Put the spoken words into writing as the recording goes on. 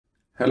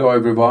Hello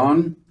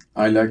everyone,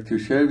 I'd like to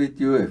share with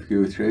you a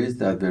few trades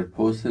that were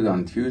posted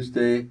on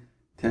Tuesday,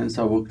 10th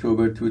of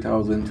October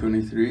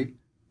 2023.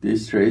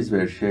 These trades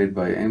were shared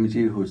by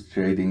MG, who's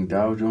trading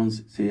Dow Jones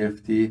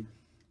CFD.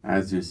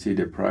 As you see,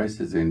 the price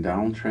is in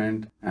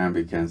downtrend, and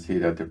we can see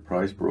that the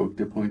price broke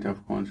the point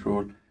of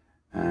control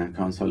and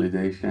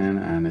consolidation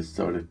and it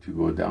started to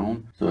go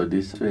down. So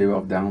this wave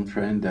of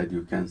downtrend that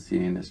you can see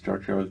in the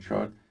structural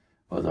chart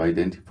was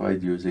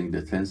identified using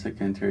the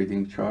 10-second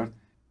trading chart.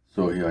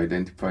 So he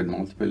identified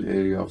multiple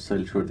area of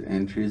sell short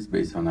entries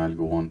based on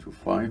Algo 1 to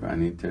 5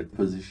 and entered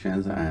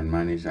positions and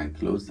managed and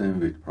closed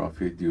them with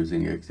profit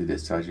using exit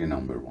strategy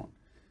number 1.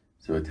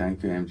 So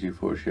thank you MG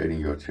for sharing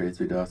your trades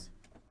with us.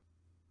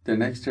 The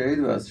next trade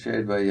was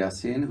shared by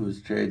Yasin,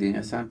 who's trading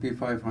S&P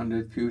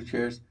 500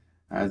 futures.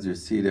 As you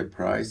see, the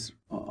price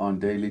on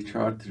daily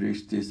chart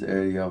reached this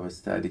area of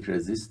static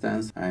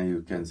resistance, and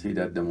you can see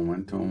that the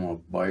momentum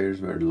of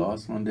buyers were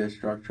lost on the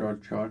structural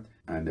chart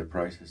and the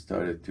price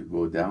started to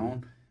go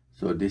down.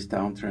 So this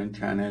downtrend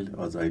channel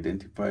was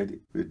identified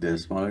with the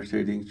smaller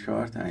trading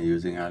chart, and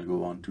using Algo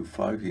 1 to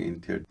 5, he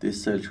entered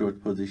this sell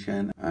short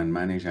position and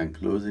managed and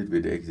closed it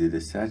with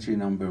exit strategy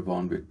number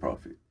 1 with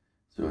profit.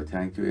 So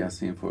thank you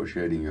Yasin for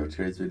sharing your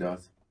trades with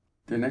us.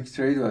 The next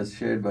trade was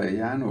shared by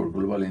Yan, or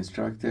Global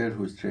Instructor,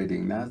 who's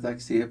trading Nasdaq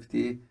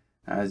CFD.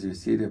 As you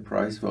see, the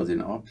price was in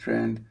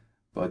uptrend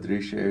but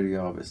reached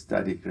area of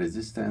static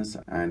resistance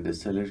and the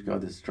sellers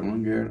got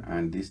stronger,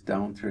 and this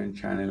downtrend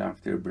channel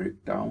after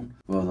breakdown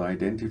was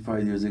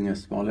identified using a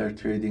smaller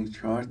trading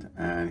chart,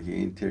 and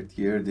he entered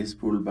here this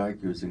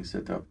pullback using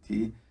setup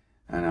T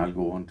and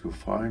Algo 1 to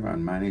 5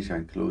 and managed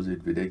and closed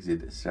it with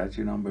exit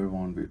strategy number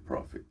 1 with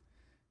profit.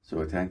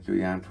 So thank you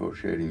Yan for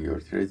sharing your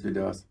trades with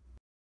us.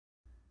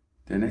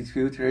 The next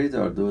few trades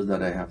are those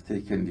that I have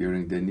taken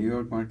during the New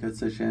York market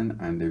session,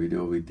 and the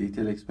video with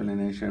detailed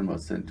explanation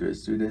was sent to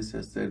students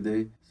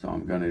yesterday, so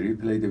I'm gonna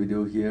replay the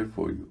video here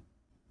for you.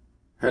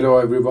 Hello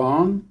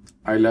everyone,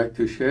 I'd like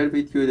to share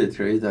with you the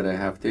trades that I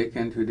have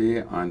taken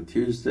today on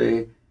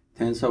Tuesday,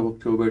 10th of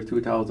October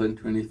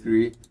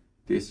 2023.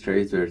 These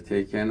trades were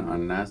taken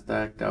on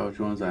Nasdaq, Dow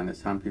Jones and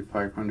S&P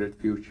 500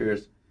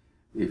 futures.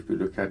 If we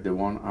look at the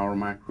 1-hour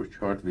macro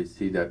chart, we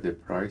see that the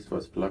price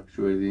was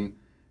fluctuating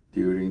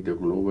during the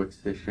global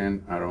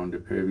session around the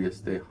previous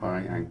day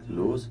high and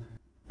close.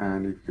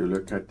 And if you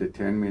look at the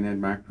 10-minute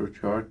macro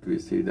chart, we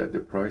see that the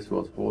price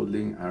was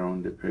holding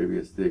around the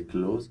previous day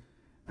close,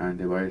 and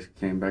the buyers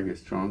came back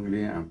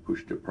strongly and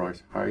pushed the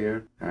price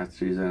higher. That's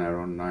reason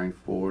around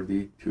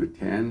 9:40 to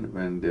 10,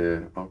 when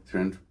the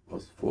uptrend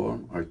was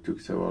formed, I took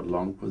several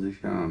long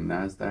positions on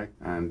Nasdaq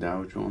and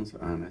Dow Jones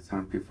and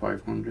S&P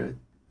 500,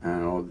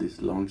 and all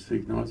these long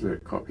signals were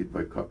copied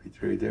by copy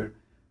trader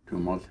to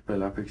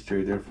multiple Apex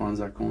Trader funds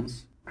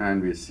accounts,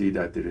 and we see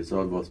that the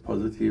result was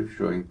positive,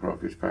 showing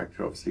profit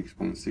factor of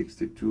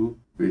 6.62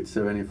 with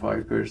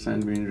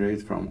 75% win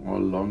rate from all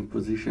long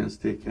positions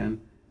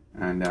taken,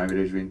 and the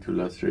average win to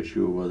loss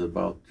ratio was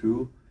about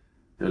 2.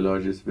 The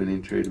largest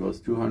winning trade was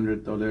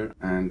 $200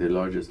 and the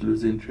largest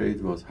losing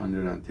trade was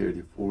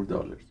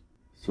 $134.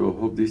 So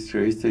hope this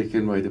trade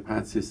taken by the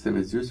PAAT system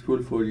is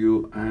useful for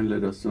you, and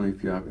let us know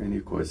if you have any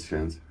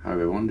questions. Have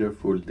a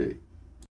wonderful day.